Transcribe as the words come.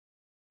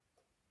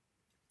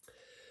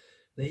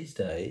These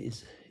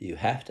days, you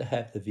have to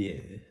have the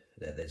view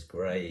that there's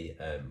grey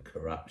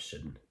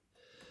corruption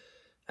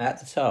at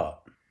the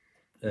top,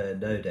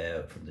 no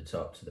doubt from the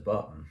top to the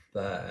bottom,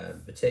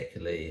 but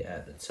particularly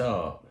at the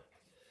top.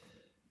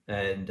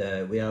 And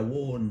we are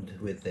warned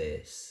with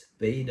this,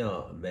 be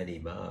not many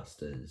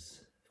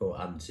masters, for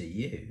unto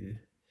you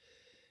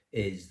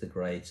is the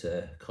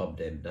greater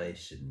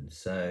condemnation.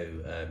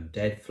 So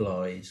dead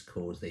flies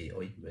cause the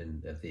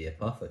ointment of the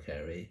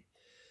apothecary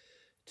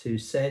to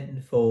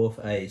send forth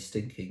a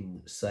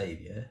stinking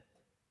saviour.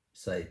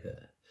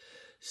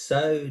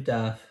 So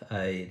doth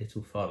a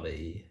little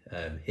folly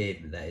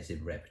him that is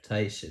in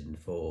reputation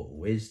for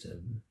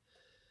wisdom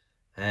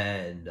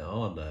and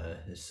honour.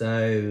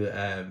 So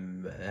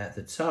at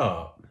the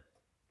top,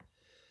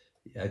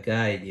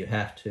 again, you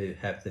have to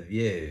have the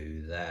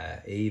view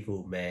that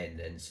evil men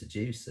and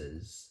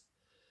seducers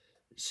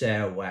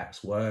shall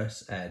wax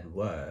worse and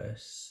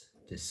worse,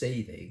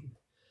 deceiving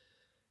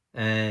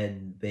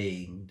and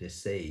being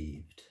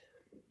deceived.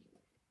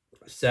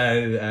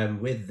 So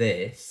with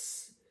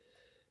this,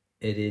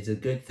 it is a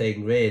good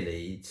thing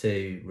really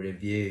to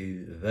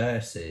review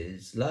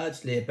verses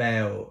largely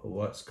about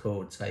what's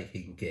called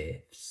taking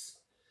gifts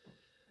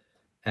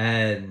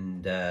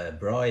and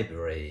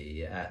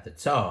bribery at the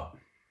top.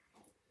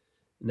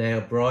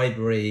 Now,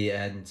 bribery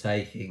and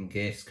taking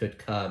gifts could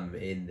come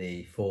in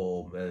the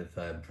form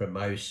of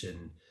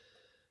promotion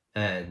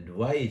and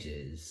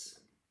wages.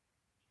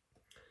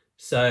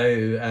 So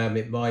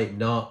it might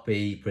not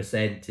be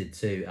presented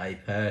to a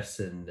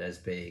person as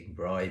being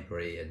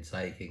bribery and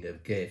taking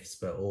of gifts,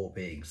 but all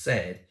being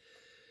said,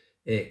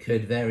 it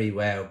could very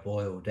well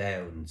boil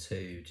down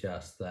to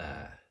just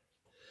that.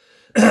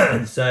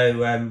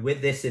 So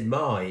with this in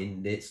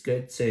mind, it's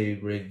good to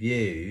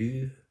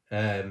review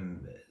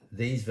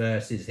these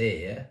verses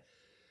here,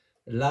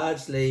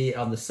 largely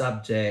on the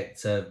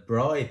subject of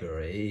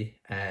bribery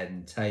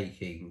and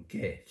taking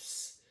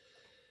gifts.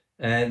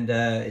 And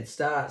it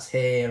starts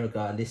here. I've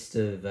got a list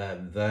of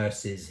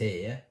verses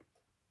here.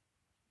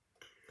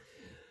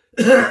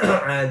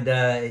 And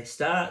it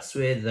starts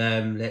with,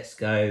 let's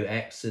go,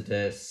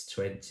 Exodus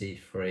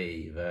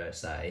 23,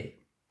 verse 8.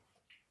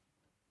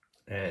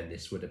 And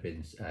this would have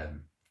been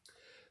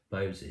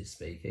Moses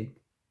speaking.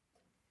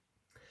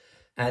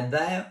 And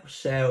thou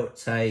shalt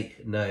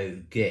take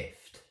no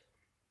gift,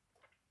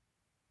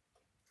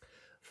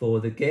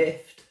 for the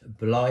gift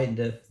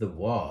blindeth the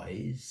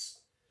wise,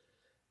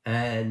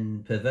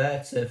 and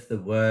perverteth the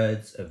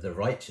words of the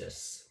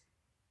righteous.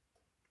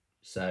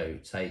 So,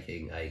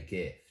 taking a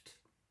gift.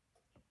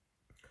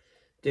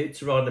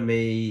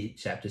 Deuteronomy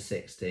chapter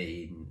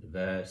 16,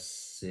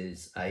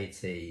 verses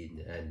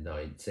 18 and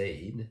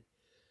 19.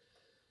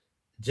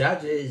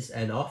 Judges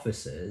and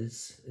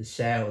officers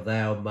shalt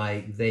thou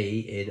make thee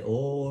in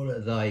all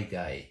thy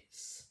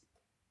gates,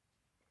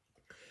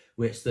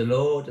 which the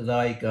Lord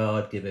thy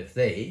God giveth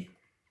thee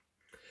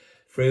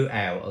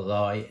throughout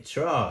thy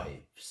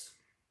tribes.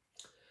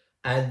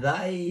 And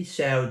they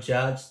shall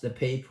judge the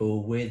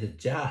people with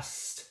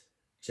just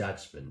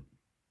judgment.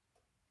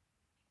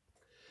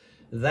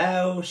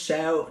 Thou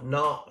shalt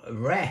not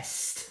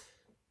wrest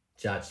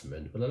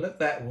judgment. Well, I looked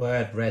that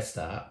word rest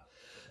up,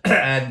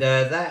 and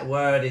that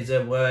word is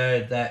a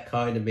word that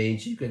kind of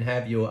means you can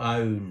have your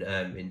own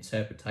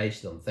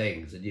interpretation on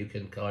things, and you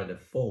can kind of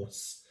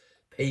force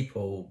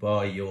people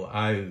by your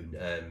own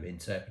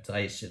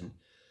interpretation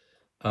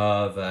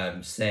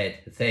of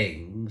said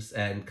things,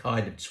 and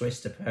kind of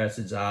twist a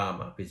person's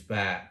arm up his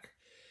back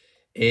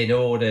in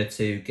order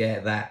to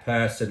get that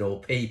person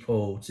or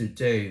people to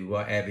do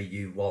whatever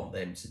you want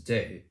them to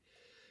do.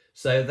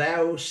 So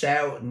thou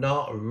shalt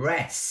not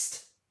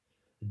wrest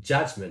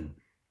judgment.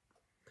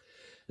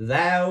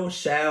 Thou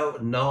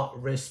shalt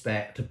not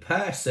respect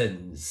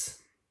persons,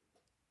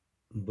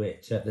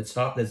 which at the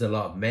top there's a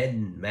lot of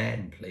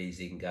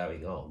man-pleasing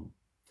going on.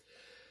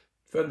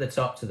 From the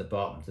top to the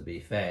bottom, to be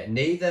fair.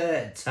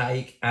 Neither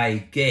take a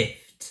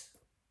gift,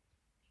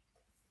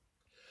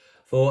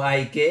 for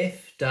a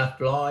gift doth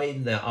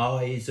blind the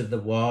eyes of the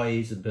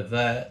wise and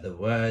pervert the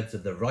words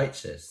of the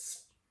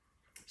righteous.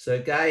 So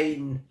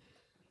again,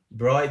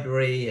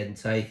 bribery and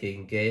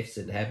taking gifts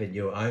and having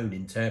your own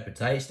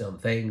interpretation on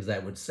things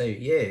that would suit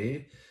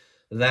you,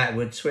 that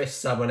would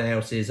twist someone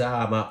else's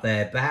arm up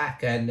their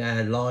back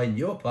and line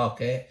your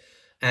pocket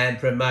and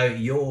promote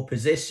your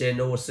position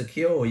or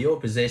secure your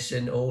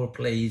position or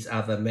please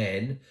other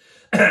men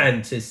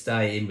and to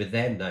stay in with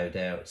them, no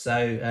doubt.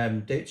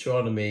 So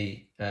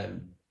Deuteronomy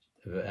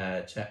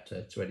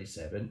chapter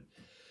 27,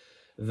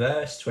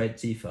 verse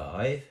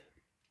 25.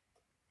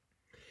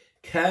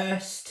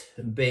 Cursed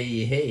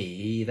be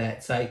he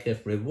that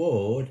taketh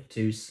reward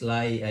to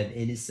slay an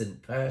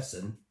innocent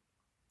person.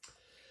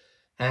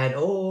 And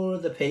all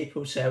the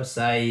people shall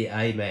say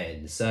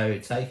amen. So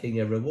taking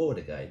a reward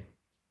again.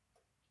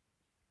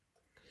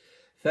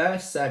 1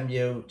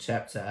 Samuel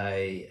chapter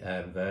 8,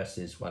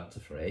 verses 1 to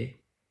 3.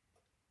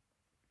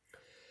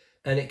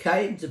 And it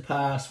came to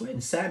pass when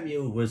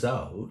Samuel was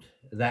old,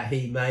 that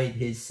he made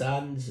his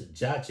sons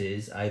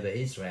judges over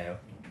Israel.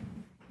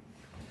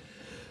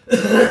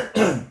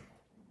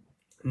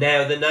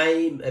 Now the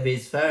name of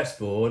his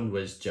firstborn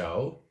was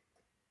Joel,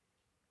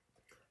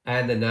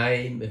 and the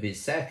name of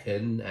his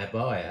second,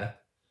 Abiah.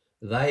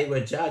 They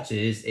were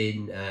judges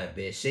in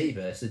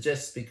Beersheba. So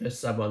just because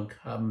someone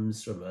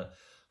comes from a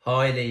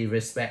highly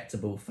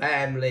respectable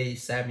family,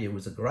 Samuel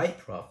was a great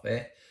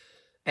prophet.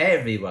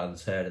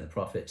 Everyone's heard of the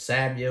prophet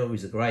Samuel.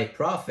 He's a great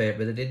prophet,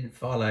 but it didn't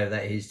follow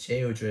that his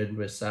children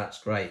were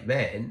such great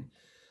men.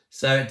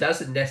 So it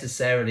doesn't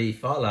necessarily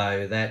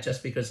follow that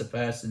just because a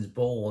person's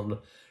born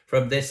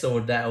from this or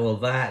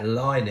that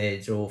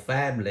lineage or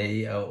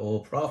family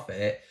or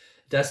prophet,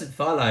 doesn't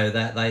follow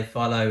that they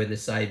follow in the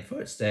same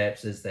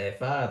footsteps as their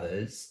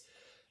fathers.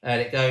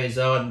 And it goes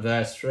on,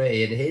 verse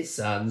 3, and his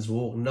sons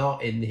walked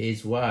not in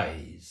his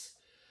ways,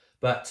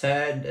 but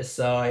turned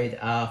aside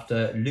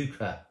after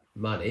lucre,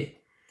 money,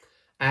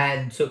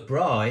 and took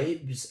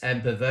bribes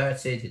and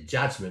perverted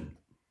judgment.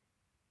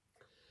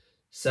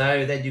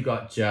 So then you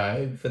got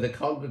Job, for the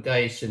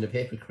congregation of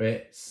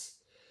hypocrites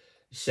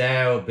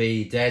shall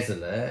be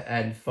desolate,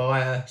 and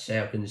fire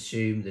shall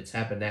consume the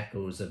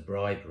tabernacles of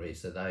bribery.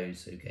 So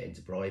those who get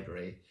into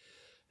bribery,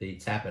 the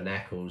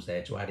tabernacles,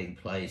 their dwelling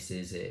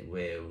places, it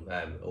will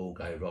all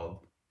go wrong.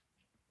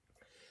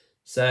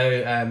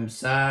 So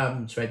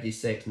Psalm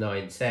 26,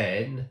 9,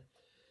 10,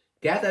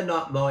 gather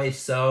not my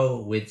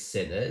soul with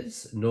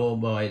sinners, nor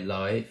my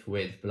life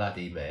with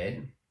bloody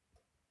men,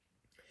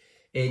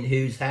 in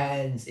whose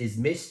hands is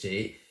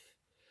mischief,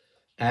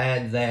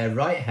 and their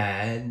right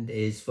hand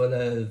is full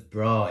of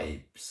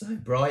bribes. So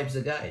bribes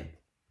again.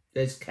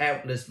 There's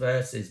countless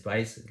verses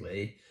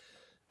basically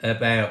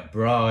about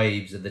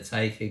bribes and the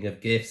taking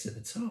of gifts at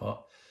the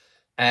top,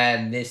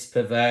 and this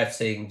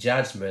perverting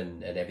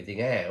judgment and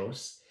everything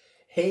else.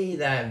 He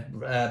that,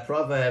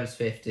 Proverbs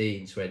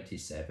 15,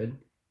 27,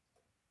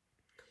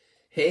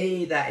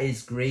 he that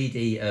is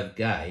greedy of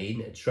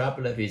gain,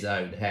 trouble of his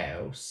own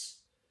house,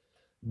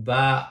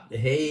 but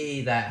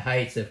he that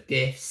hateth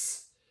gifts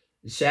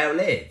shall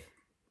live.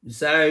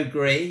 So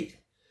greed,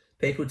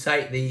 people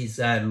take these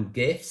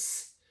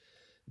gifts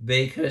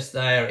because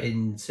they are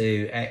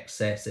into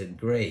excess and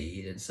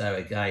greed, and so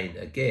again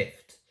a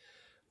gift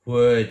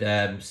would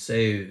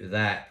suit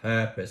that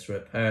purpose for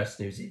a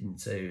person who's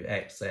into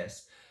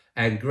excess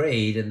and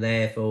greed, and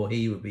therefore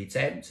he would be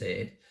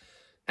tempted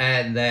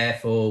and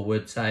therefore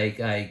would take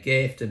a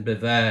gift and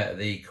pervert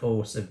the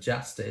course of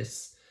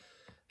justice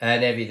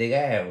and everything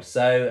else.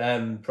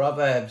 So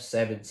Proverbs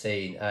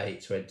 17,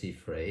 8,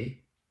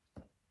 23.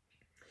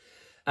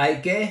 A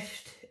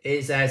gift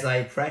is as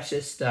a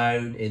precious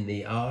stone in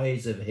the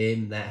eyes of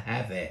him that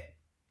have it.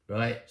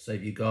 Right? So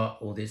if you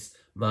got all this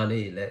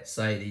money, let's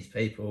say these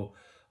people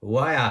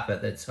way up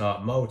at the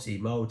top,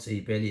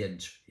 multi-billion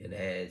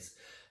trillionaires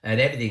and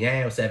everything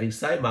else, having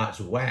so much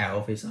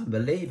wealth, it's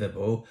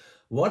unbelievable.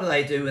 What do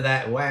they do with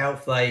that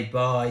wealth? They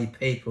buy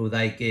people,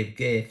 they give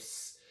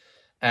gifts.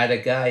 And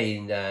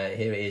again,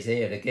 here it is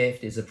here, the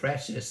gift is a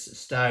precious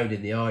stone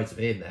in the eyes of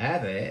him that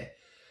have it.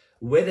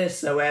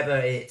 Whithersoever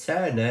it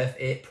turneth,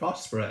 it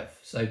prospereth.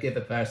 So give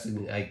a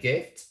person a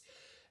gift,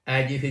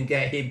 and you can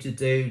get him to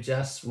do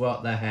just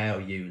what the hell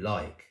you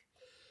like.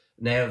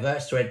 Now,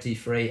 verse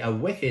 23, a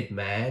wicked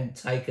man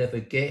taketh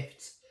a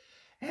gift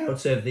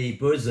out of the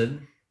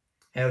bosom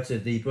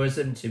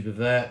to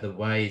pervert the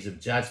ways of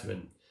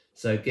judgment.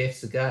 So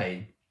gifts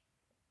again.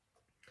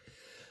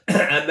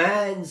 A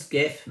man's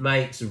gift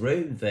makes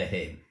room for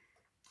him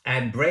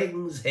and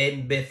brings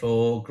him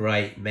before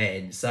great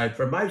men. So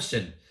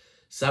promotion.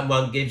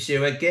 Someone gives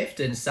you a gift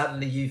and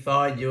suddenly you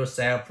find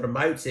yourself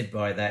promoted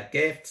by that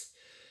gift.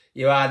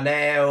 You are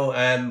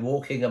now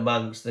walking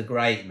amongst the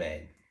great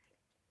men.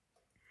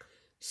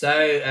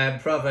 So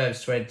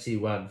Proverbs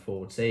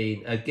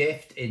 21:14, a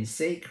gift in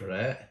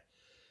secret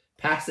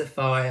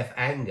pacifieth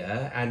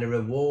anger, and a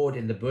reward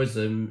in the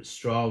bosom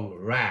strong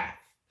wrath.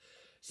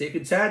 So you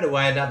can turn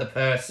away another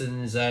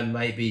person's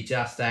maybe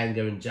just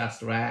anger and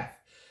just wrath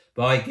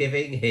by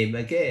giving him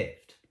a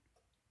gift.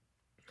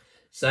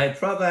 So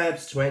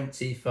Proverbs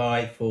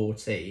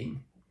 25:14,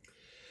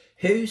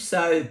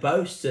 whoso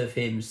boasts of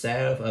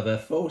himself of a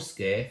false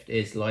gift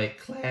is like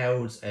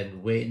clouds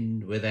and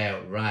wind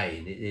without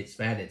rain. It's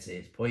vanity,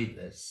 it's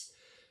pointless.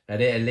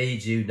 And it'll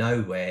lead you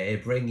nowhere,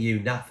 it'll bring you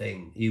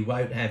nothing. You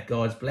won't have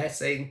God's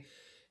blessing.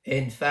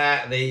 In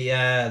fact,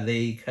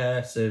 the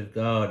curse of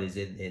God is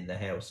in the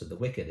house of the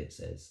wicked, it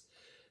says.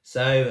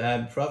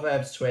 So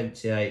Proverbs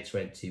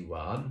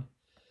 28:21,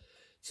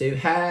 to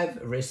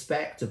have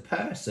respect of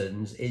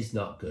persons is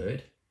not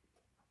good.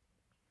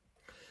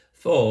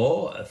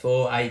 For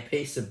a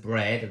piece of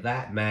bread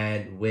that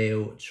man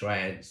will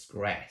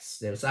transgress.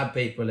 There are some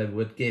people who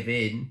would give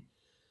in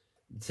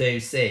to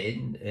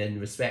sin in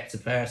respect to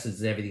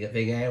persons and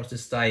everything else to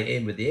stay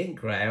in with the in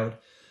crowd.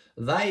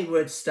 They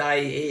would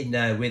stay in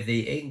with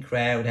the in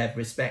crowd, have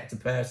respect to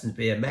persons,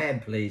 be a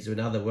man pleaser, in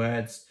other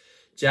words,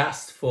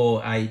 just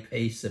for a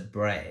piece of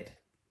bread.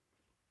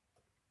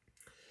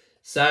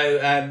 So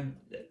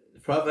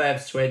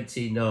Proverbs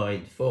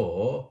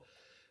 29:4,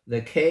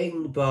 the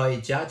king by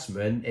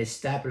judgment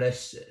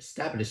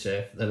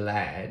establisheth the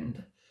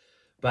land,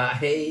 but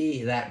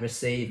he that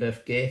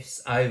receiveth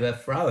gifts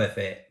overthroweth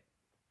it.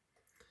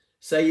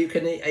 So you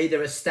can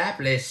either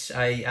establish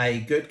a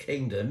good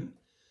kingdom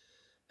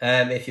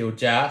if you're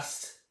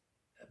just,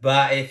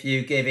 but if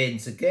you give in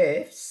to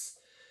gifts,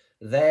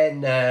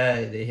 then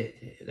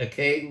the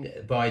king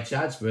by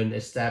judgment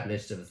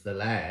establisheth the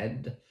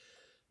land,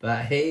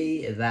 but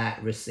he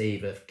that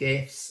receiveth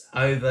gifts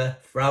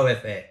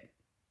overthroweth it.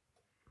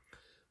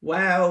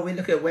 Well, we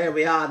look at where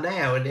we are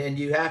now, and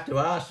you have to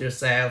ask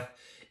yourself,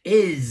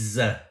 is,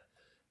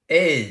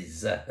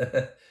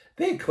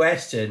 big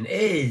question,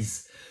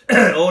 is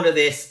all of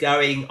this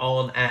going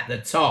on at the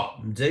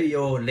top? Do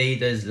your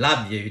leaders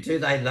love you? Do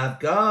they love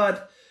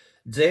God?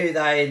 Do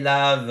they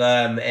love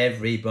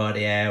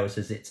everybody else,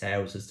 as it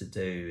tells us to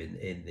do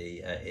in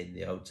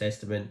the Old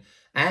Testament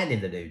and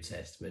in the New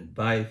Testament,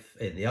 both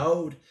in the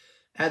Old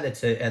and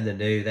the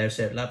New? Thou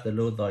shalt love the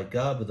Lord thy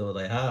God with all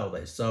thy heart, all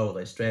thy soul, all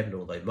thy strength, and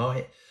all thy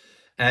might,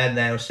 and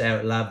thou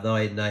shalt love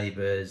thy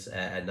neighbour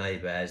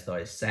as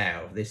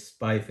thyself. This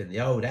both in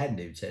the Old and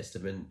New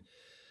Testament.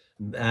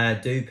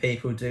 Do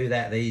people do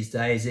that these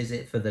days? Is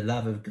it for the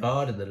love of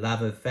God and the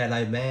love of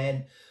fellow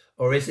man?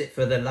 Or is it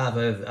for the love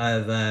of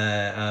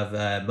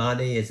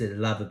money? Is it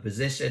the love of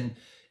position?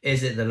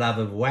 Is it the love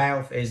of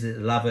wealth? Is it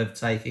the love of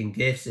taking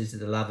gifts? Is it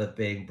the love of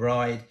being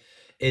bride?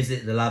 Is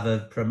it the love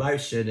of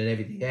promotion and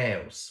everything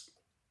else?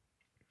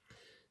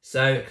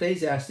 So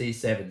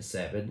Ecclesiastes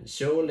 7:7,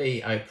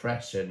 surely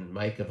oppression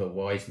maketh a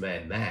wise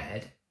man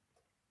mad,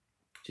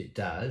 which it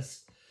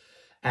does,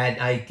 and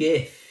a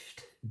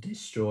gift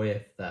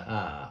destroyeth the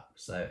heart.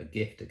 So a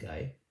gift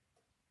again.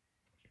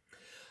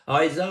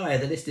 Isaiah,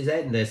 the list is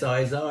endless.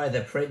 Isaiah,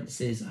 the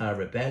princes are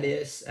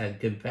rebellious and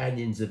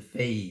companions of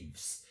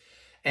thieves.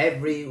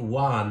 Every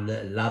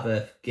one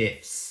loveth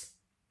gifts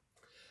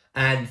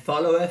and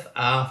followeth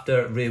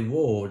after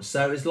rewards.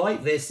 So it's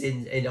like this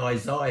in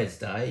Isaiah's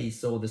day. He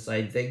saw the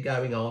same thing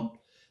going on.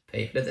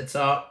 People at the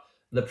top,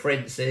 the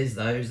princes,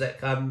 those that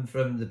come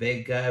from the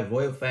big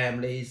royal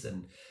families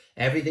and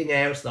everything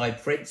else. Thy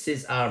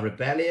princes are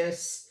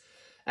rebellious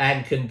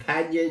and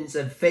companions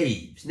of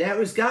thieves. Now, it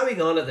was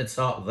going on at the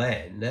top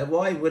then. Now,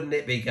 why wouldn't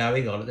it be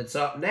going on at the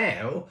top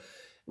now?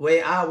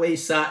 Are we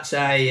such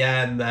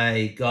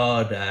a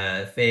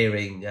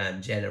God-fearing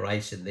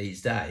generation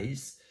these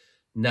days?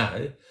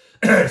 No.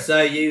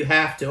 So you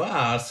have to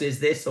ask, is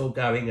this all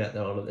going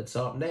on at the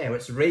top now?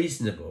 It's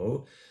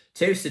reasonable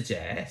to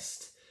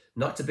suggest,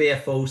 not to be a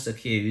false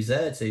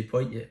accuser, to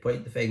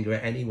point the finger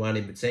at anyone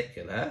in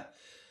particular,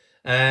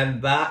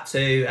 but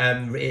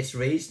it's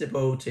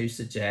reasonable to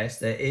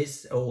suggest there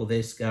is all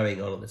this going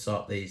on at the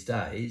top these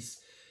days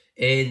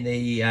in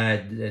the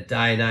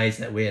day and age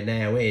that we're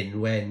now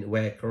in,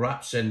 where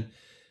corruption,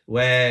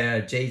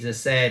 where Jesus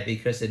said,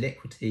 because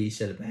iniquity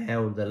shall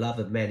abound, the love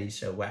of many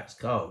shall wax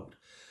cold.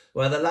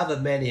 Well, the love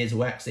of many is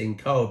waxing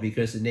cold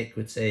because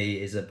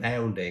iniquity is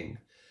abounding.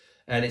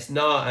 And it's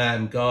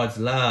not God's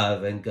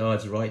love and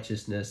God's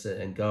righteousness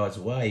and God's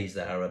ways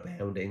that are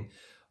abounding.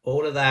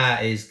 All of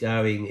that is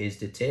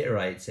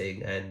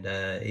deteriorating, and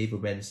evil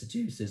men and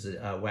seducers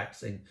are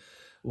waxing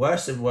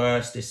worse and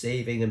worse,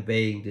 deceiving and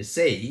being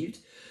deceived.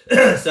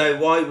 So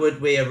why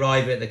would we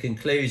arrive at the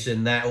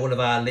conclusion that all of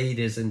our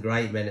leaders and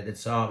great men at the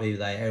top,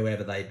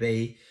 whoever they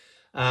be,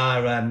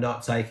 are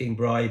not taking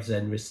bribes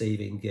and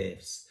receiving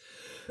gifts?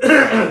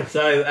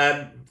 So,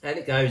 and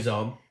it goes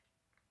on.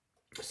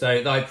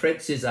 So, thy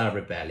princes are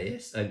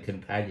rebellious and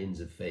companions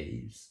of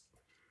thieves.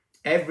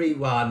 Every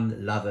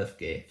one loveth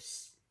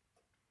gifts.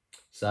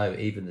 So,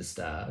 even the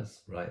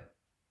stars, right?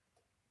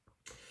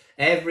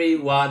 Every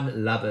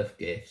one loveth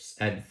gifts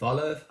and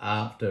followeth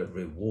after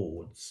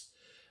rewards.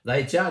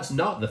 They judge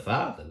not the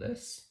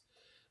fatherless,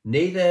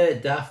 neither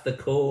doth the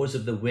cause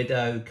of the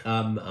widow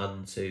come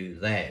unto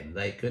them.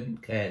 They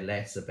couldn't care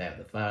less about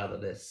the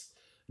fatherless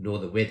nor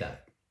the widow.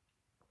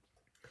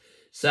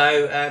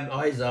 So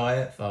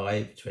Isaiah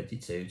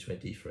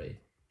 5:22-23.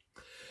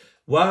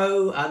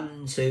 Woe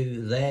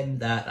unto them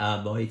that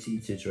are mighty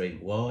to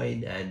drink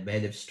wine, and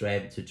men of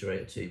strength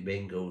to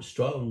mingle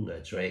strong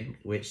drink,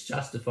 which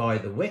justify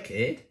the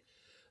wicked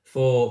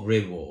for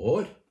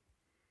reward,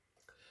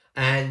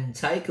 and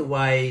take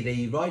away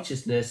the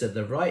righteousness of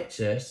the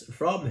righteous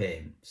from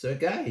him. So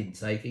again,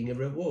 taking a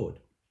reward.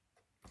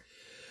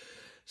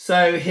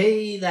 So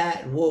he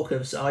that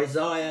walketh,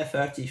 Isaiah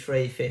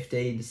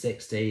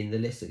 33:15-16, the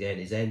list again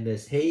is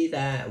endless. He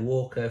that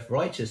walketh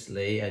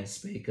righteously and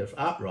speaketh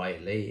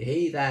uprightly,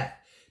 he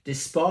that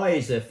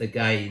despiseth the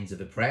gains of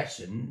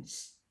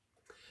oppressions,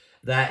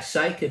 that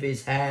shaketh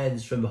his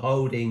hands from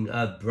holding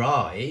of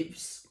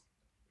bribes,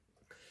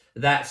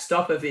 that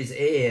stoppeth his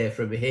ear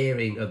from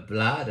hearing of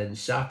blood, and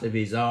shutteth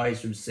his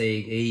eyes from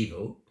seeing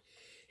evil,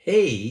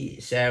 he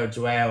shall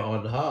dwell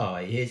on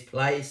high. His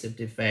place of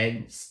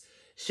defence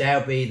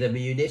shall be the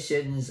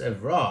munitions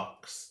of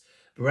rocks.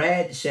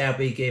 Bread shall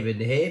be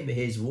given him,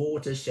 his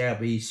water shall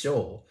be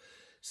sure.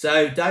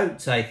 So don't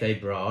take a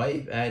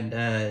bribe, and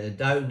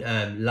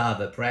don't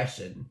love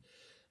oppression,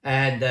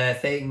 and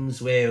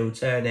things will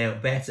turn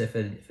out better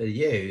for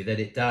you than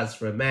it does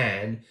for a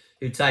man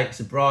who takes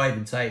a bribe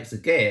and takes a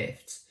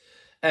gift,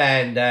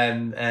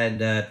 and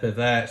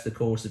perverts the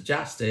course of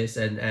justice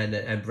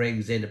and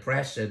brings in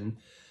oppression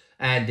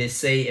and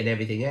deceit and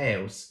everything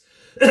else.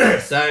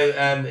 So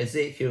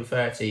Ezekiel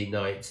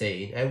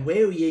 13:19, and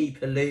will ye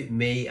pollute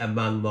me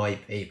among my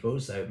people?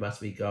 So it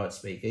must be God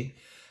speaking.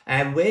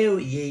 And will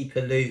ye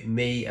pollute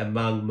me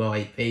among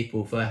my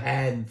people for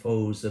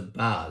handfuls of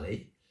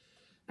barley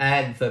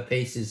and for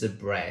pieces of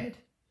bread,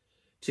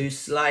 to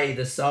slay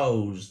the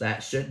souls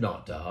that should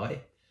not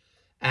die,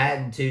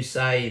 and to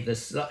save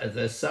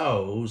the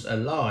souls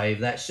alive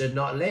that should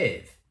not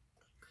live,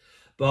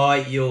 by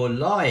your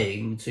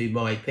lying to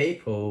my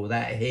people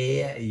that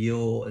hear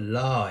your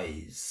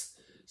lies?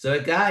 So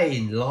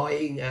again,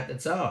 lying at the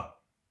top.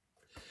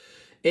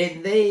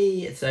 In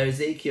thee, so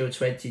Ezekiel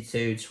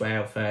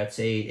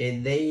 22:12-13,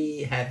 in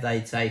thee have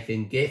they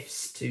taken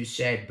gifts to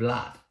shed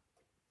blood.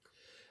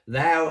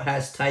 Thou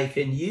hast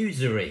taken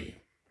usury.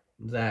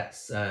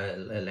 That's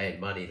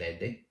money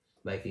lending,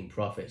 making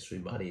profits through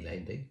money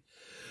lending.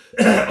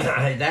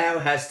 Thou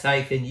hast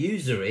taken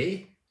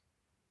usury,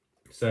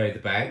 so the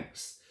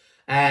banks,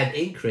 and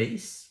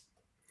increase,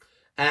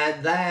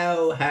 and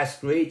thou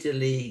hast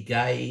greedily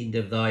gained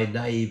of thy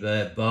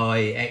neighbour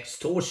by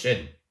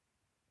extortion.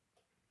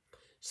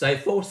 So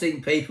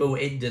forcing people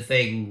into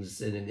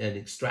things and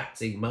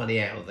extracting money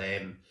out of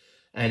them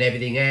and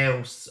everything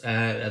else,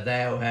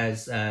 thou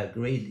hast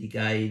greedily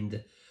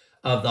gained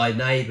of thy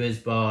neighbours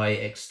by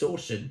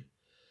extortion,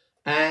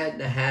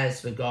 and has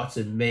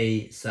forgotten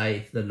me,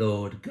 saith the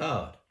Lord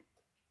God.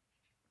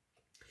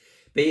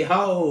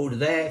 Behold,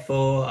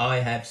 therefore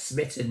I have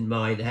smitten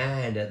mine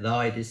hand at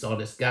thy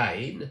dishonest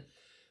gain,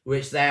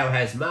 which thou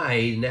hast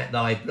made, and at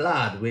thy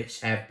blood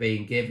which have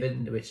been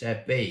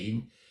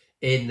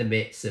in the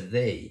midst of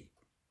thee.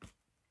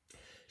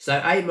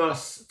 So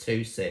Amos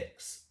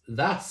 2:6,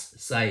 thus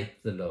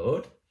saith the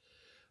Lord,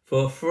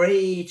 for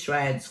 3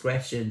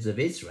 transgressions of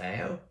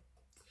Israel,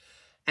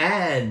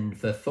 and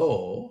for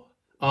 4,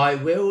 I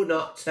will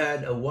not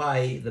turn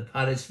away the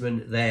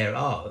punishment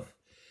thereof,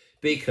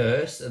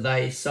 because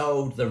they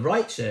sold the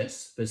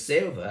righteous for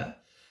silver,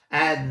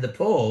 and the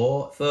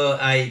poor for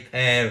a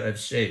pair of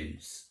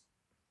shoes.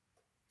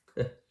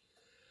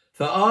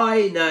 For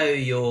I know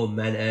your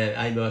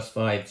Amos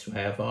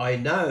 5:12, for I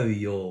know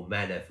your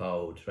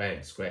manifold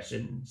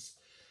transgressions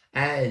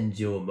and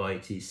your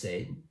mighty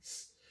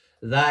sins.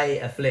 They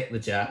afflict the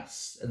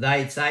just,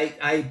 they take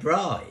a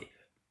bribe,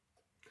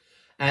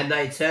 and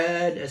they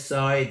turn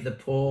aside the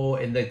poor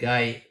in the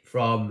gate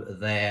from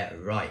their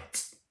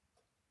right.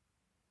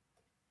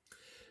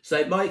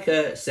 So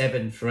Micah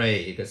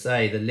 7:3, you could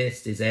say the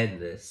list is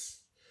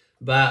endless,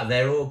 but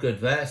they're all good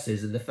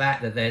verses, and the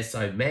fact that there's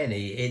so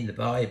many in the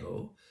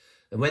Bible.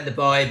 And when the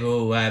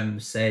Bible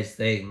says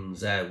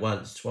things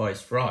once,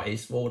 twice,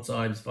 thrice, 4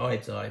 times,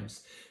 5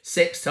 times,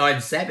 6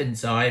 times, 7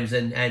 times,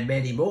 and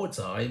many more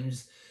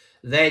times,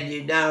 then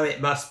you know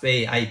it must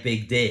be a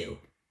big deal.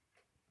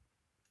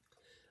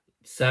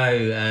 So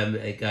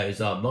it goes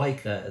on,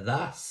 Micah,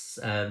 thus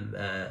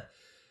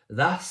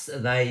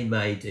they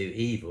may do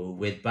evil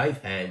with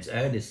both hands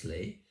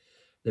earnestly.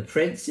 The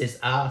prince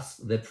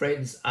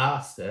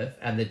asketh,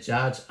 and the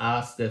judge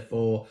asketh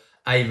for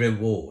a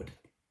reward.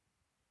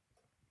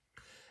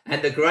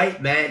 And the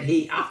great man,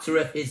 he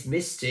uttereth his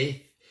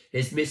mischief,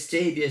 his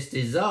mischievous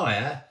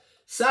desire,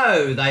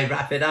 so they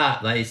wrap it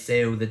up, they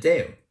seal the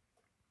deal.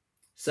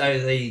 So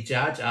the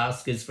judge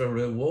asketh for a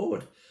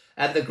reward,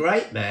 and the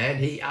great man,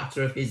 he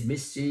uttereth his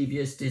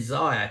mischievous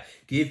desire,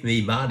 give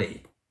me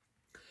money.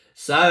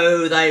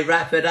 So they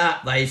wrap it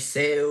up, they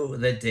seal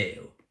the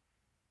deal.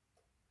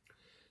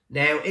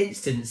 Now,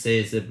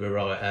 instances of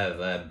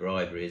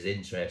bribery is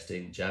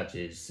interesting,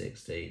 Judges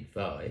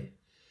 16:5.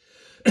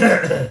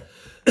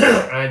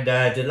 And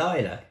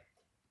Delilah.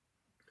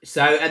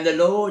 So, and the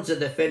lords of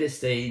the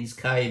Philistines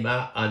came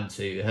up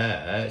unto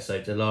her.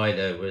 So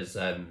Delilah was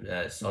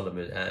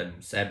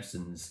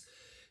Samson's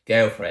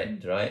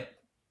girlfriend, right?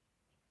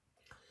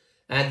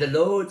 And the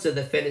lords of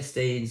the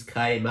Philistines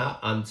came up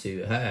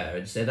unto her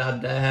and said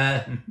unto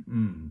her,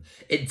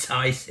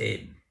 entice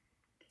him,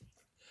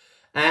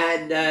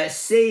 and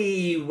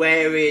see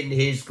wherein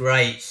his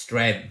great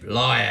strength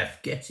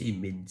lieth. Get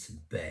him into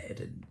bed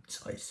and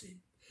entice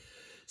him.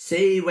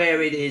 See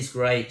wherein his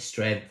great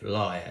strength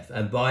lieth,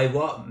 and by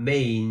what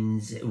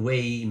means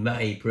we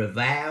may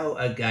prevail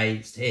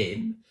against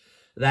him,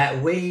 that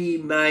we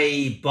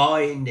may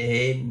bind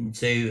him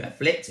to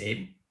afflict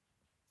him,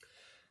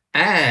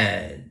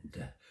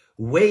 and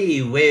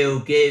we will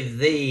give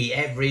thee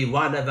every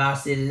one of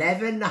us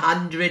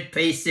 1,100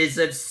 pieces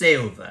of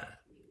silver.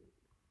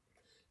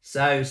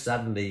 So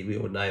suddenly we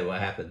all know what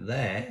happened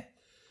there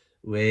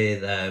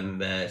with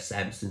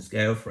Samson's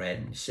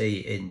girlfriend.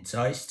 She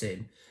enticed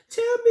him.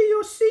 Tell me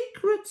your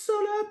secrets,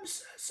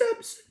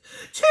 Samson.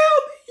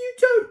 Tell me you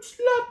don't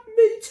love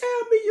me.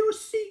 Tell me your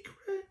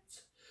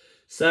secret.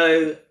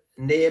 So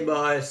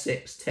Nehemiah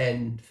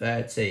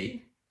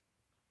 6:10-13.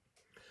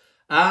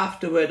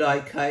 Afterward I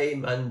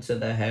came unto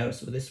the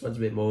house. Well, this one's a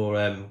bit more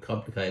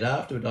complicated.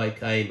 Afterward I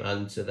came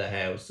unto the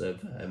house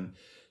of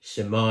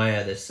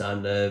Shemaiah the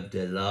son of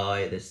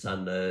Delai, the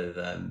son of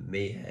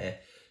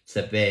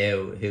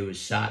Tabeel, who was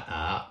shut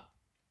up.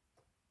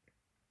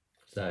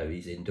 So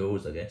he's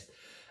indoors, I guess.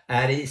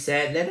 And he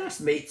said, let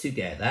us meet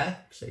together.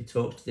 So he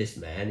talked to this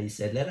man. He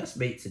said, let us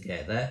meet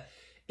together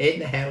in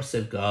the house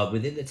of God,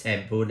 within the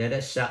temple. Let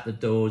us shut the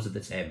doors of the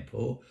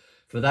temple,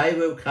 for they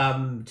will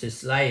come to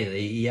slay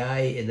thee.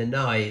 Yea, in the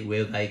night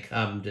will they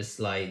come to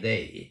slay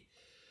thee.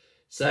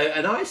 So,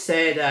 and I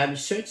said,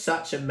 should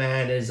such a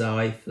man as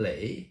I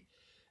flee?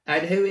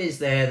 And who is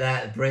there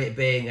that,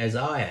 being as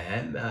I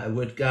am,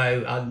 would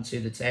go unto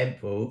the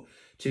temple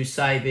to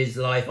save his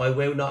life? I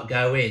will not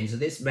go in. So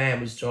this man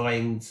was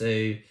trying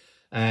to,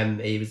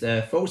 he was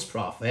a false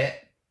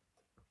prophet,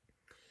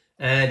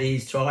 and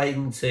he's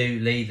trying to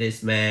lead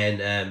this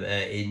man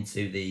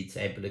into the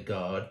temple of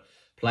God,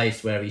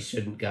 place where he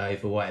shouldn't go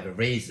for whatever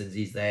reasons.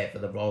 He's there for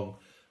the wrong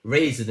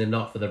reason and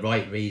not for the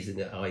right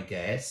reason, I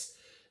guess.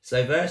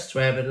 So verse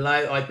 12, and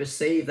lo, I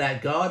perceived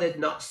that God had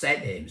not sent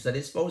him. So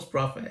this false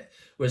prophet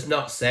was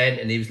not sent,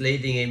 and he was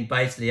leading him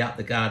basically up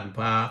the garden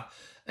path,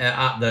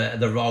 up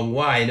the wrong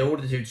way, in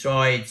order to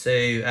try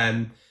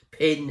to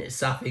pin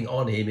something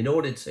on him, in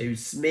order to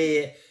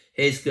smear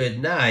his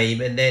good name,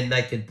 and then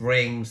they could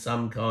bring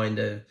some kind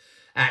of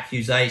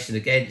accusation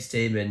against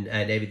him and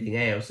everything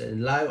else.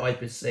 And lo, I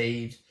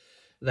perceived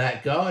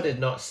that God had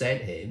not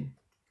sent him,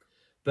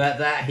 but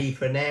that he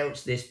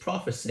pronounced this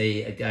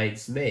prophecy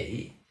against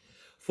me,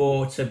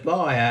 for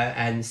Tobiah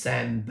and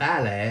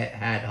Sanballat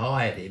had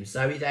hired him.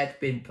 So it had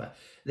been,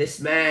 this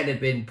man had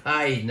been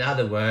paid, in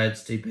other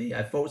words, to be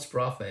a false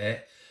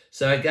prophet.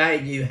 So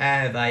again, you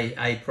have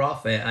a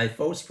prophet, a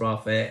false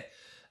prophet,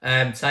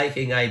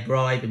 taking a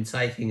bribe and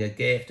taking a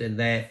gift, and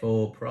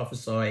therefore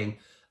prophesying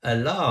a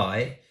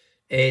lie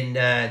in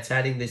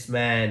telling this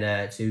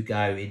man to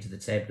go into the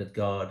temple of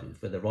God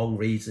for the wrong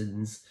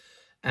reasons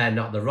and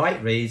not the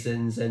right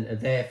reasons, and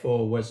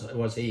therefore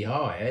was he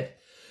hired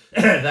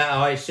that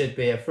I should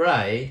be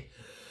afraid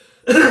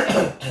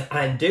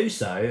and do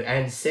so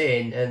and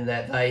sin, and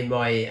that they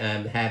might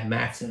have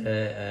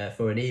matter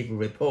for an evil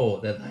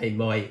report, that they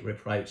might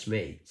reproach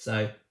me.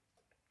 So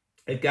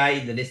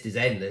again, the list is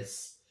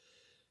endless.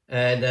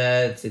 And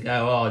to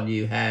go on,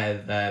 you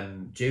have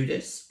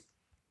Judas,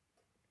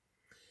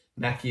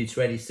 Matthew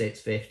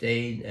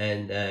 26:15,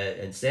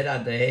 and said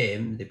unto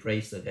him, the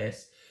priest, I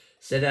guess,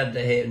 said unto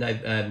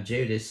him,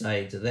 Judas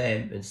saying to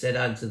them, and said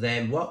unto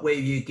them, what will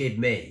you give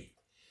me?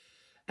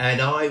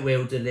 And I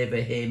will deliver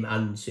him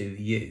unto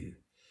you.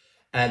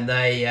 And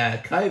they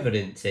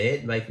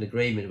covenanted, make an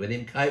agreement with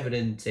him,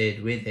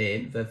 covenanted with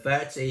him for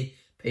 30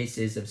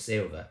 pieces of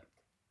silver.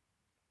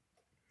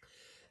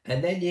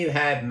 And then you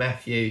have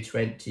Matthew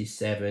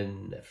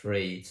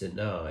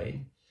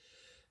 27:3-9.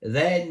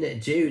 Then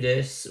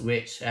Judas,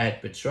 which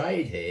had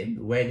betrayed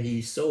him, when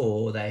he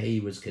saw that he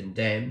was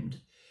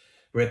condemned,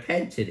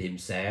 repented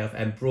himself,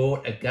 and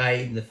brought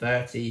again the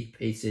 30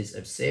 pieces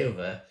of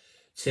silver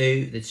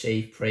to the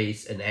chief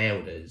priests and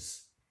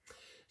elders,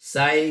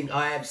 saying,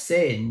 I have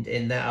sinned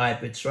in that I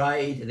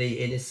betrayed the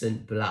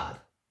innocent blood.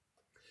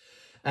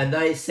 And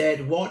they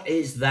said, what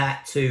is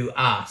that to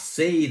us?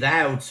 See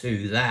thou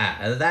to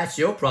that. That's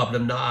your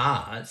problem,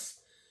 not ours.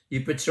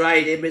 You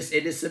betrayed him as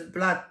innocent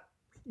blood.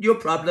 Your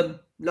problem,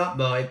 not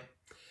mine.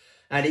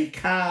 And he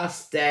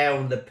cast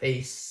down the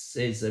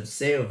pieces of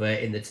silver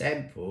in the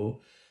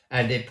temple,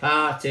 and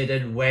departed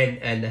and went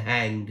and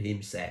hanged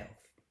himself.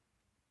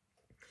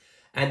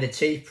 And the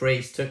chief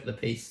priest took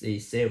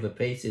these silver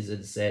pieces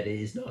and said, it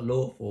is not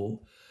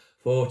lawful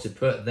for to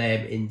put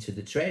them into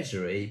the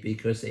treasury,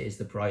 because it is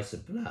the price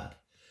of blood.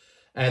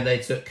 And they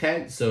took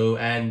counsel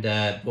and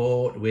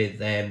bought with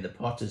them the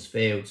potter's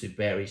field to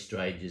bury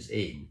strangers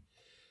in.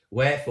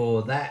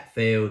 Wherefore that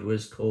field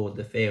was called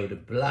the field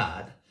of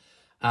blood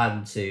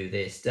unto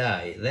this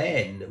day.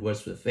 Then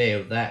was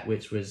fulfilled that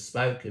which was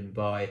spoken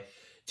by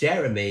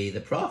Jeremy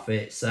the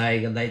prophet,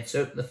 saying, and they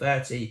took the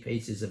 30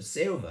 pieces of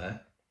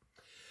silver,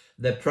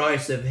 the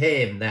price of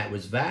him that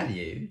was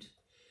valued,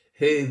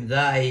 whom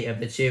they of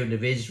the children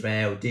of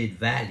Israel did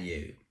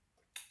value.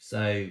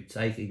 So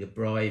taking of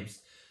bribes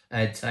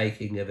and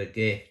taking of a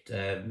gift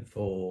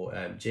for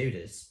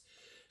Judas.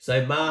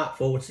 So Mark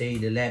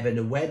 14:11,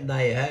 and when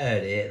they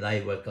heard it,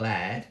 they were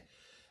glad,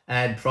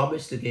 and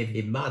promised to give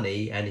him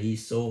money, and he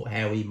sought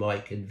how he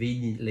might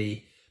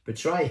conveniently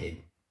betray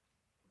him.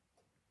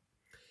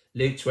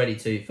 Luke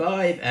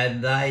 22:5,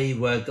 and they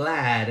were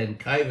glad and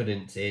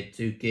covenanted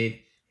to give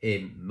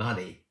him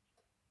money.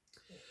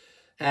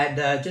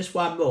 And just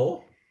one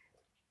more,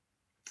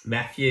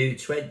 Matthew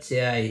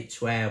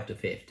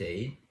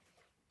 28:12-15.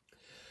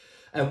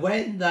 And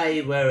when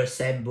they were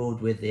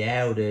assembled with the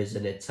elders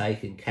and had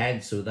taken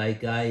counsel, they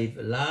gave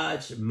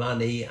large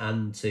money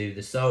unto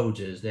the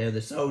soldiers. Now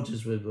the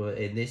soldiers were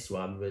in this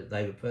one,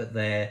 they were put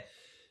there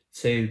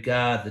to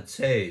guard the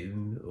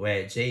tomb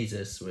where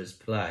Jesus was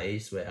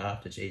placed, where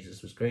after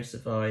Jesus was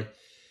crucified,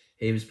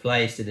 he was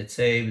placed in a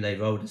tomb. They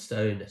rolled a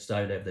stone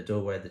over the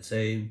doorway of the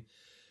tomb,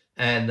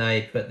 and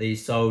they put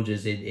these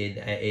soldiers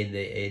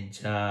in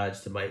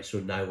charge to make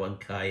sure no one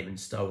came and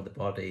stole the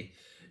body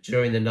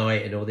during the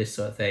night and all this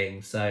sort of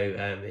thing. So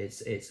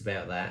it's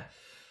about that.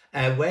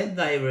 And when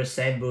they were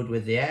assembled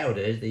with the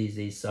elders,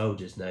 these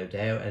soldiers no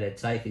doubt, and had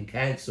taken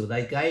counsel,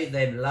 they gave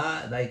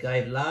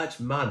large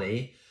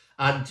money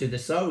unto the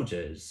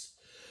soldiers,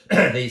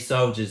 these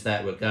soldiers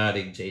that were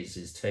guarding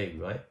Jesus' tomb,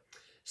 right?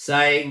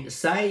 Saying,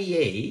 say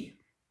ye,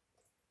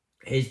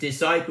 his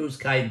disciples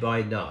came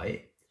by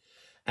night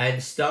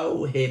and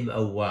stole him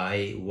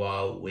away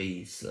while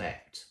we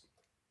slept.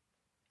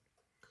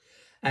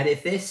 And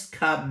if this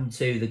come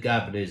to the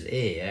governor's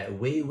ear,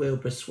 we will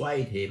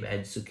persuade him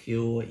and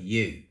secure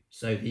you.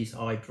 So these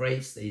high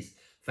priests, these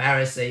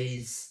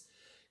Pharisees,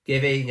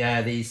 giving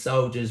these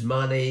soldiers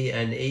money,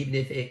 and even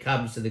if it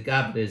comes to the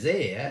governor's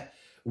ear,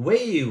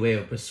 we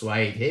will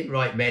persuade him,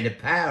 right, men of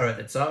power at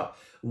the top,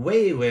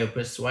 we will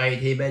persuade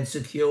him and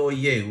secure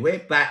you. We'll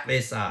back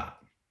this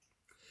up.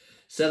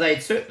 So they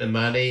took the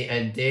money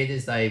and did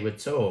as they were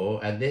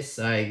taught, and this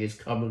saying is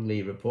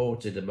commonly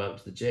reported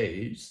amongst the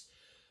Jews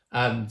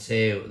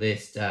until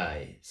this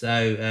day.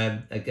 So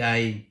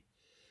again,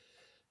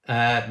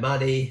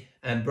 money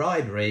and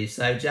bribery.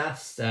 So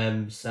just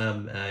a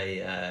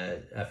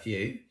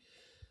few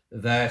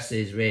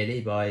verses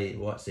really by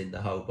what's in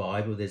the whole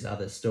Bible. There's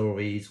other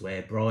stories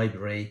where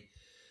bribery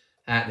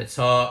at the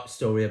top.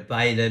 Story of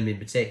Balaam in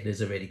particular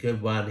is a really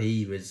good one.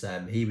 He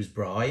was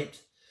bribed,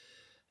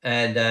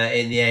 and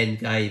in the end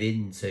gave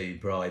into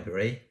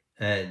bribery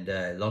and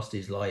lost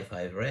his life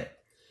over it.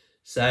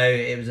 So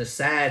it was a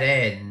sad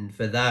end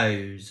for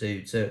those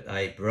who took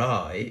a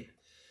bribe,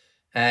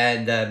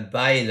 and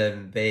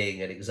Balaam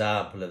being an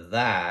example of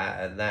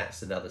that, and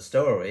that's another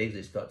story because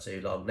it's got too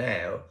long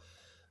now.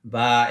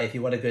 But if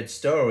you want a good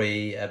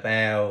story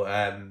about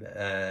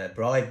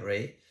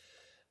bribery,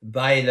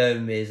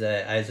 Balaam is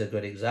a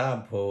good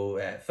example.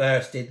 At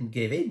first didn't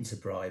give in to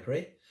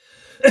bribery,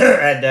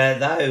 and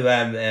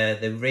though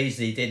the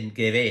reason he didn't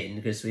give in,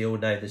 because we all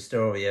know the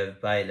story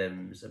of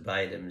Balaam's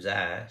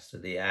ass,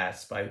 the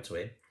ass spoke to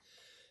him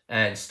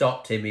and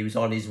stopped him. He was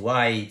on his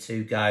way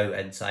to go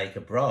and take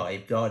a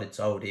bribe. God had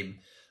told him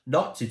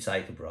not to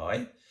take a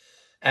bribe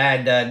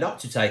and not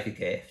to take a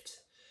gift.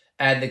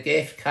 And the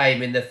gift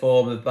came in the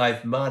form of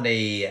both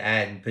money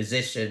and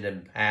position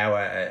and power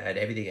and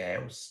everything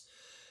else.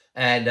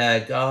 And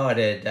God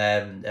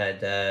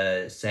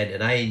had sent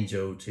an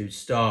angel to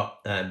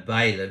stop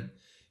Balaam,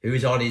 who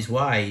was on his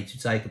way to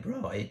take a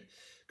bribe.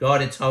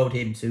 God had told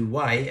him to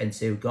wait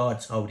until God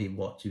told him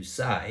what to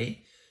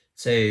say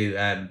to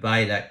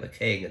Balak, the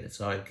king at the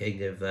time,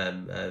 king of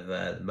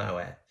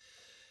Moab.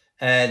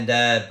 And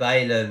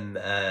Balaam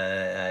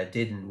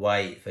didn't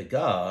wait for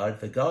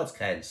God's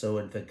counsel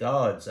and for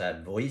God's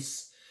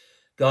voice,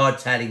 God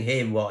telling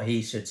him what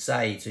he should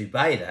say to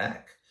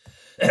Balak,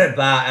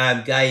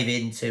 but gave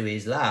in to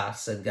his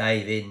lust and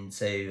gave in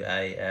to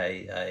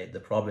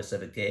the promise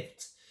of a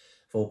gift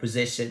for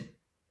position,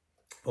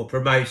 for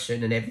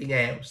promotion and everything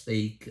else.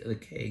 The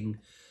king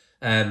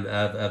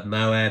of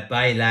Moab,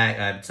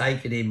 Balak,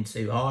 taking him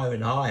to higher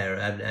and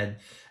higher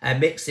and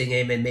mixing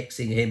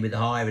him with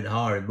higher and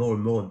higher and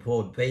more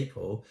important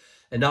people,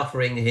 and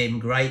offering him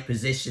great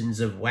positions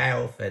of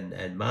wealth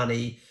and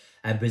money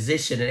and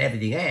position and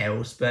everything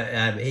else.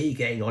 But he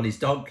getting on his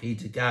donkey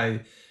to go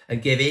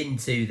and give in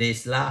to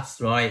this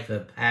lust, right, for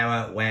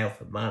power, wealth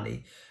and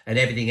money and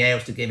everything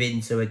else, to give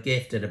in to a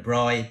gift and a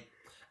bribe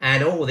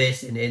and all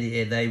this. And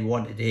they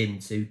wanted him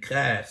to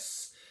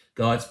curse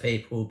God's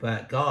people,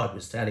 but God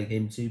was telling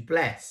him to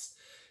bless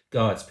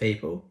God's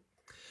people.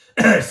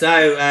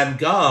 So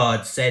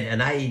God sent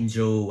an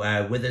angel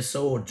with a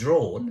sword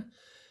drawn,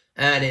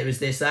 and it was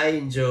this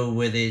angel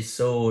with his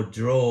sword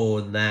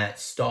drawn that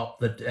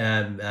stopped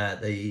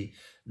the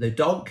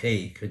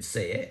donkey could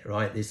see it,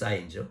 right, this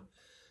angel.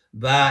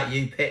 But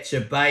you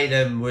picture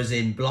Balaam was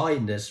in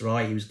blindness,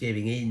 right? He was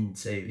giving in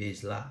to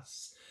his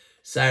lust.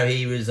 So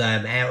he was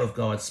out of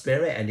God's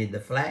spirit and in the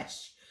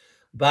flesh.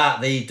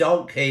 But the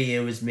donkey,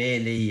 it was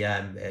merely,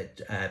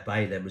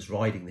 Balaam was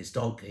riding this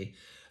donkey.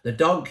 The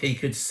donkey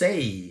could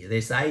see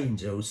this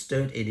angel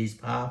stood in his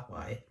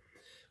pathway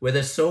with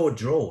a sword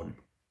drawn.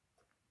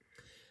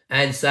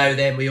 And so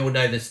then we all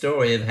know the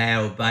story of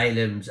how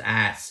Balaam's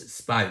ass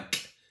spoke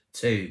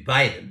to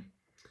Balaam.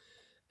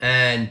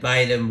 And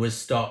Balaam was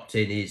stopped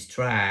in his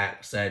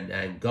tracks,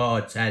 and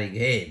God telling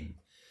him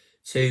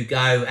to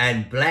go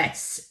and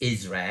bless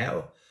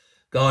Israel.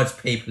 God's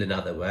people, in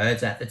other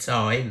words. At the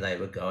time, they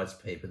were God's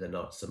people. They're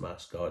not so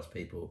much God's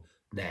people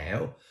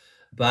now,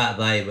 but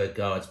they were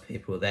God's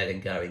people then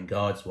and going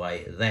God's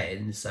way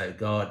then. So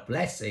God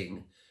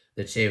blessing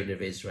the children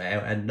of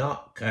Israel and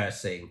not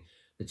cursing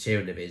the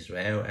children of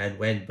Israel. And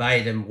when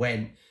Balaam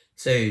went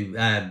to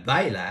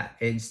Balak,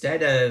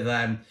 instead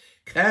of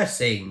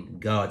cursing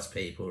God's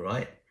people,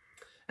 right,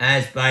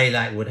 as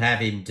Balak would have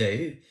him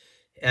do,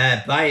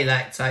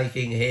 Balak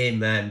taking him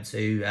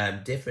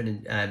to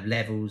different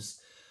levels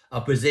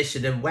of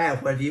position and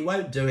wealth. Well, if you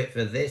won't do it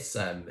for this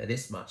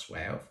much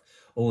wealth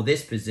or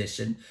this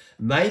position,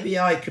 maybe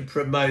I could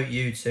promote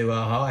you to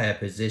a higher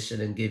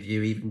position and give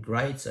you even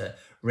greater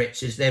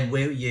riches. Then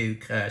will you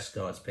curse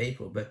God's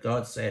people? But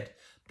God said,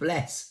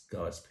 bless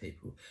God's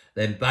people.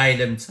 Then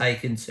Balaam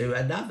taken to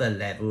another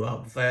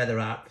level, further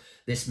up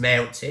this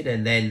mountain,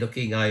 and then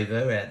looking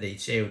over at the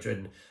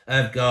children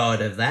of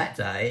God of that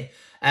day.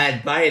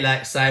 And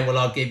Balak saying, well,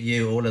 I'll give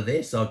you all of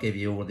this. I'll give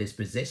you all of this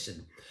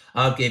position.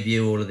 I'll give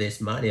you all of this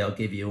money. I'll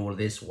give you all of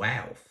this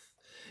wealth.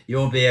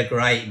 You'll be a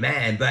great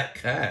man, but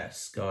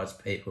curse God's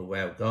people.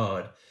 Well,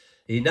 God,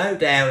 he no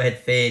doubt had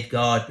feared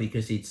God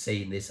because he'd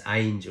seen this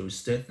angel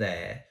stood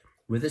there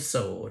with a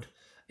sword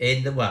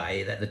in the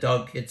way that the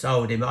donkey had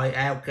told him,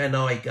 how can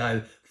I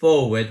go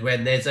forward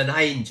when there's an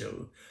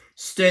angel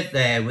stood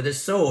there with a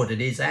sword in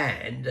his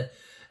hand?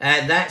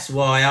 And that's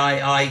why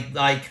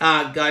I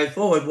can't go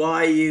forward.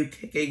 Why are you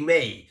kicking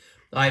me?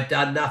 I've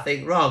done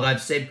nothing wrong.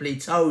 I've simply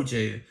told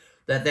you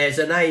that there's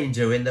an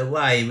angel in the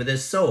way with a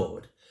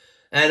sword.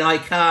 And I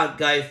can't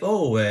go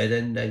forward.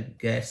 And I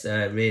guess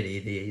really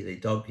the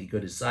donkey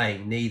could have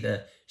saying,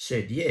 neither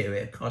should you.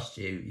 It'll cost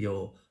you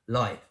your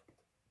life.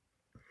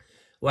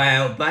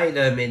 Well,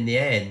 Balaam in the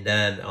end,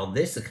 on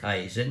this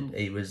occasion,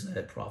 he was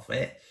a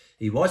prophet.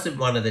 He wasn't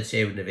one of the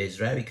children of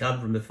Israel. He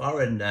come from a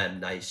foreign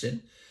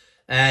nation.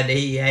 And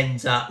he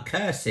ends up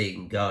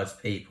cursing God's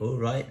people,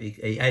 right?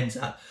 He ends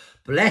up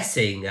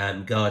blessing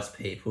God's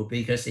people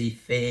because he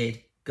feared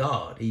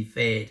God. He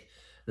feared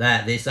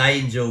that this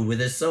angel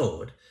with a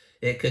sword,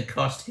 it could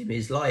cost him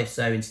his life.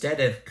 So instead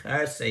of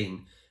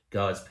cursing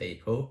God's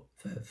people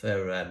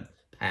for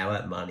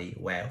power, money,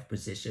 wealth,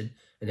 position,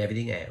 and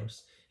everything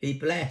else, he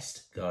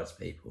blessed God's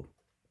people.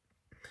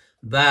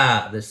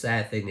 But the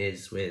sad thing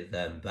is with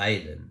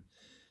Balaam,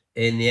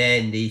 in the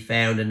end, he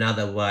found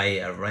another way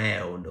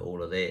around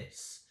all of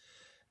this.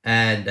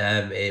 And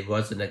it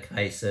wasn't a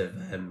case of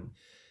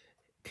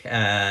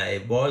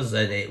it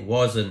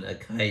wasn't a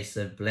case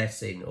of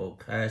blessing or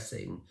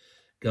cursing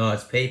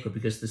God's people,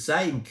 because the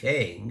same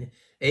king,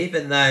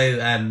 even though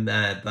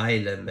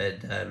Balaam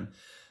had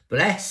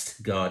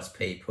blessed God's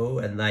people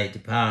and they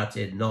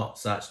departed not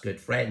such good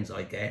friends,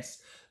 I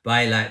guess,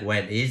 Balak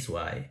went his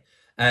way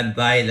and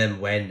Balaam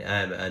went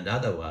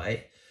another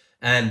way.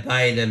 And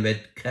Balaam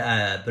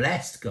had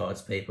blessed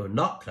God's people,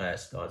 not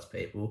cursed God's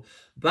people.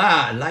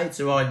 But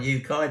later on, you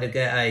kind of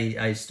get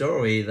a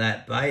story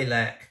that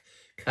Balak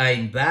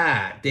came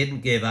back, didn't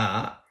give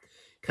up,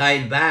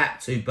 came back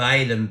to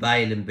Balaam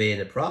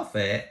being a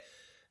prophet,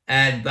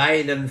 and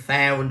Balaam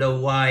found a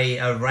way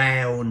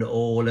around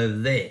all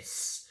of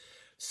this.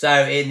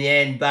 So in the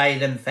end,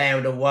 Balaam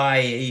found a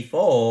way, he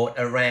thought,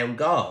 around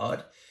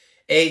God,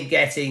 in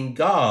getting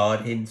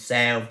God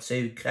himself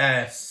to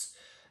curse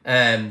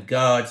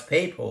God's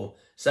people.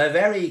 So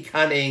very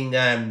cunning,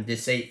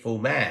 deceitful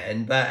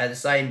man, but at the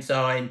same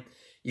time,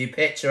 you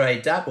picture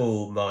a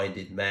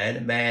double-minded man,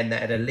 a man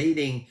that had a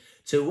leaning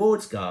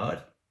towards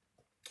God,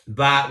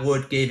 but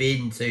would give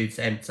in to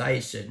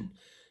temptation.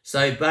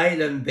 So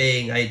Balaam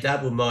being a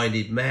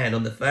double-minded man,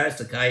 on the first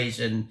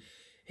occasion,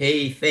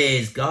 he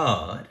fears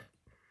God.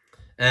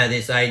 And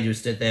this angel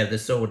stood there with a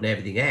sword and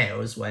everything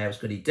else. What else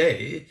could he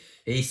do?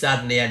 He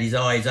suddenly had his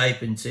eyes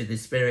open to the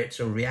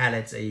spiritual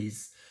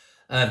realities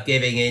of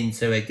giving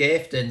into a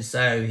gift, and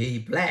so he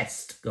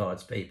blessed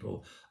God's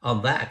people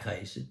on that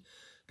occasion.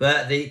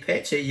 But the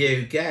picture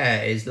you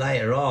get is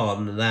later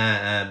on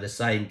that the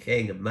same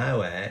king of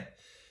Moab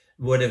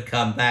would have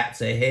come back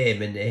to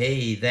him, and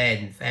he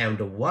then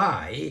found a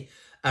way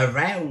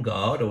around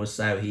God, or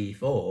so he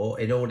thought,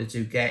 in order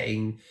to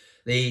getting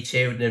the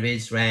children of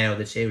Israel,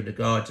 the children of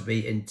God, to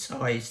be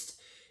enticed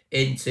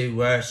into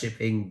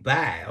worshipping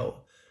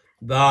Baal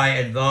by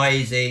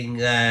advising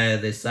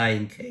the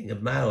same king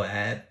of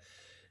Moab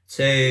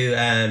to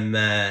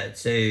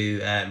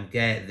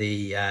get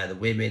the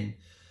women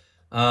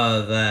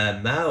of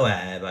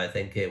Moab, I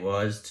think it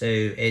was,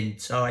 to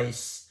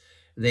entice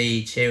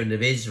the children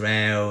of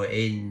Israel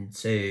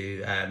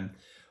into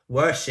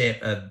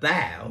worship of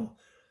Baal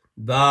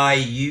by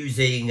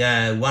using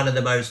one of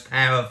the most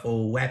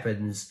powerful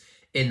weapons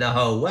in the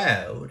whole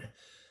world,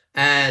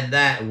 and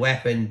that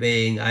weapon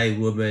being a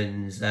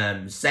woman's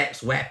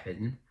sex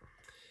weapon,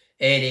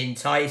 in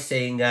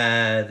enticing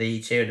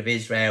the children of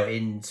Israel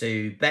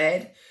into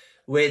bed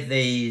with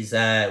these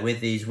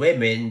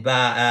women.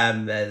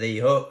 But the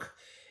hook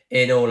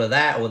in all of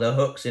that, or the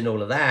hooks in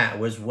all of that,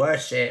 was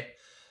worship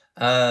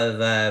of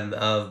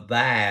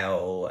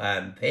Baal,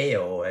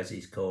 Peor, as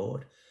he's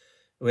called,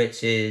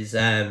 which is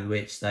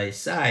which they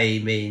say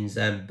means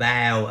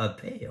Baal of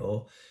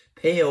Peor,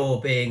 Peor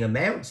being a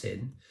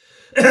mountain,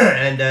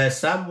 and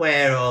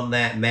somewhere on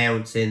that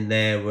mountain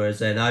there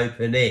was an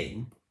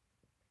opening.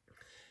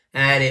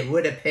 And it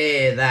would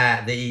appear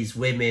that these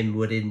women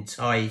would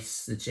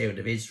entice the children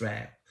of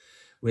Israel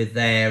with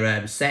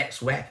their sex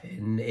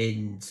weapon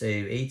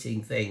into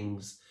eating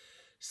things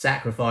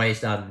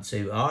sacrificed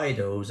unto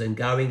idols and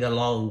going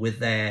along with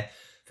their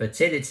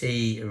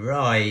fertility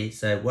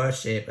rites,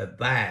 worship of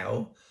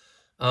Baal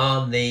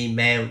on the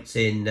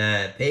mountain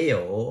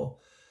Peor.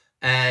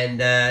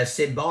 And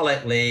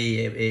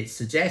symbolically, it's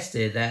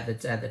suggested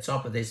that at the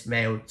top of this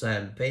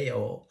mountain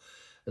Peor,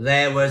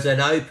 there was an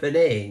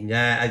opening,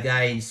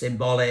 again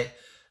symbolic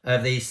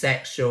of the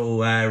sexual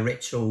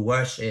ritual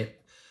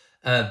worship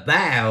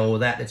Baal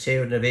that the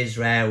children of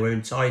Israel were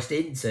enticed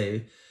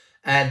into,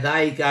 and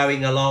they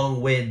going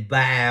along with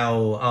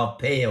Baal of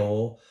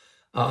Peor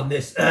on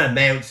this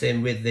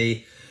mountain with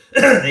the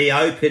the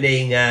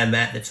opening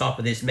at the top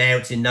of this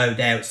mountain, no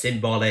doubt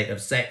symbolic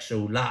of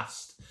sexual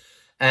lust,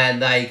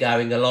 and they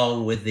going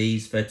along with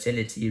these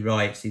fertility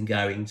rites and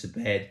going to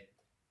bed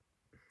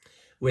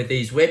with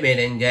these women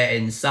and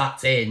getting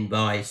sucked in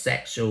by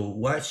sexual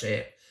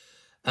worship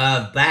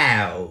of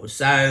Baal.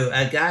 So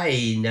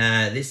again,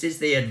 this is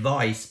the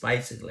advice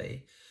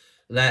basically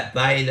that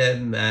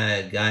Balaam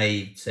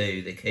gave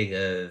to the king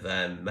of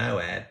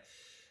Moab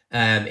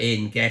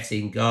in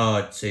getting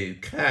God to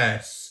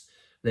curse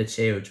the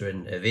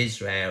children of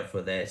Israel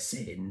for their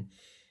sin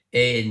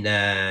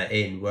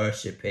in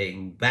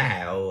worshipping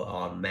Baal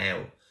on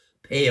Mount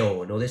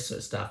Peor and all this sort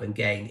of stuff, and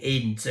getting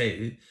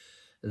into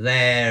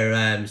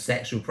their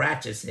sexual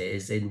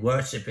practices in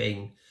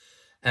worshipping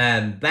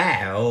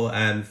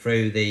Baal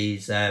through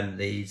these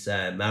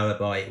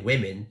Moabite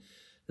women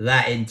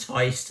that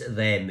enticed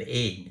them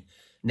in.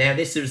 Now,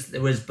 this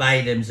was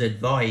Balaam's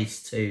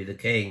advice to the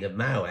king of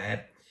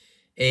Moab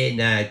in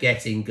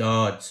getting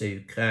God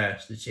to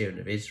curse the children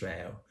of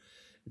Israel,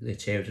 the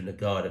children of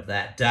God of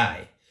that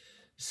day.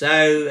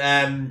 So,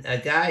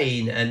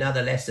 again,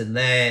 another lesson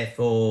there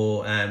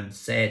for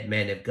said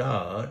men of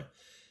God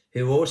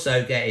who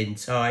also get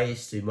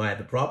enticed, who might have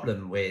a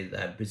problem with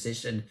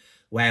position,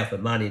 wealth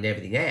and money and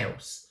everything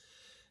else.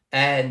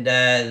 And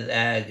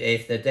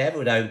if the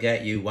devil don't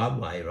get you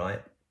one way,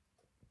 right,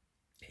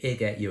 he'll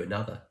get you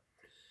another.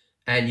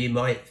 And you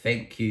might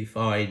think you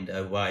find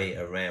a way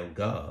around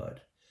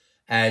God,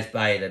 as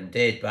Balaam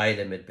did.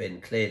 Balaam had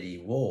been clearly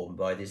warned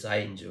by this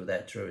angel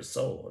that drew a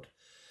sword,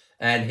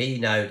 and he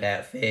no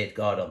doubt feared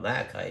God on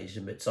that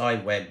occasion, but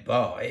time went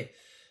by.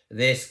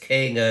 This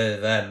king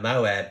of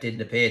Moab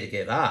didn't appear to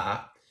give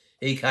up.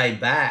 He came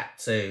back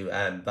to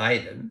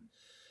Balaam,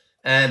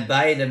 and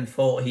Balaam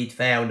thought he'd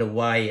found a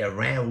way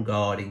around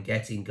God in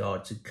getting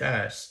God to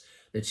curse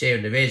the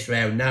children of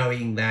Israel,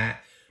 knowing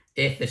that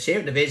if the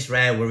children of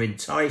Israel were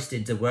enticed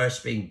into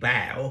worshipping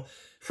Baal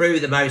through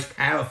the most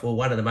powerful,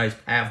 one of the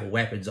most powerful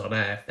weapons on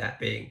earth, that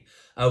being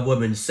a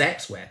woman's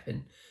sex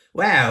weapon,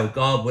 well,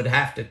 God would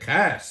have to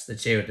curse the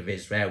children of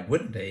Israel,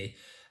 wouldn't he?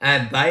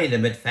 And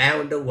Balaam had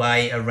found a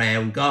way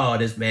around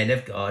God, as men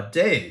of God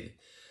do.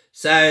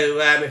 So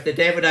if the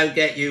devil don't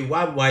get you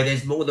one way,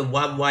 there's more than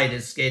one way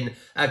to skin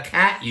a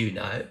cat, you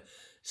know.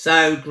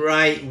 So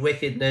great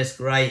wickedness,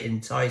 great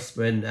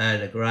enticement,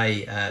 and a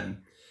great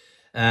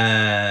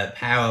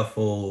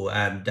powerful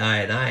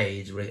day and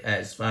age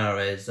as far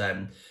as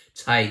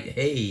take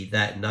heed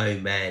that no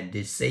man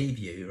deceive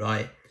you,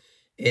 right,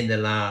 in the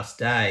last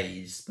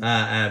days.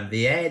 But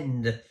the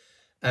end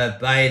of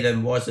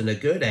Balaam wasn't a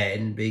good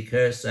end,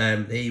 because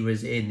he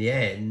was in the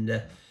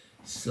end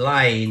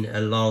slain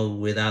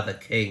along with other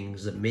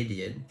kings of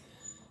Midian.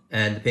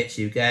 And the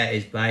picture you get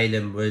is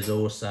Balaam was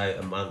also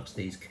amongst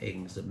these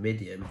kings of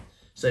Midian.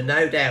 So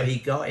no doubt he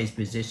got his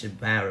position,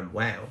 power and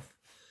wealth,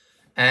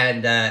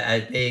 and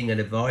being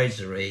an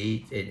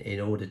advisory in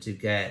order to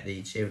get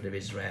the children of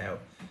Israel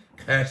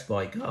cursed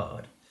by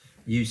God,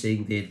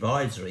 using the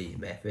advisory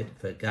method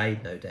for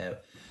gain, no doubt,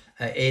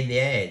 in the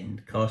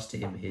end cost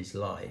him his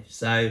life.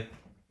 So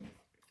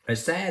a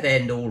sad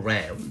end all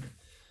round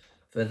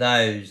for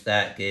those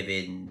that give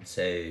in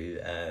to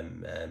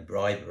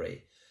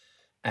bribery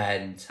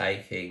and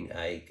taking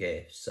a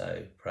gift.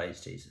 So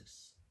praise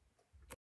Jesus.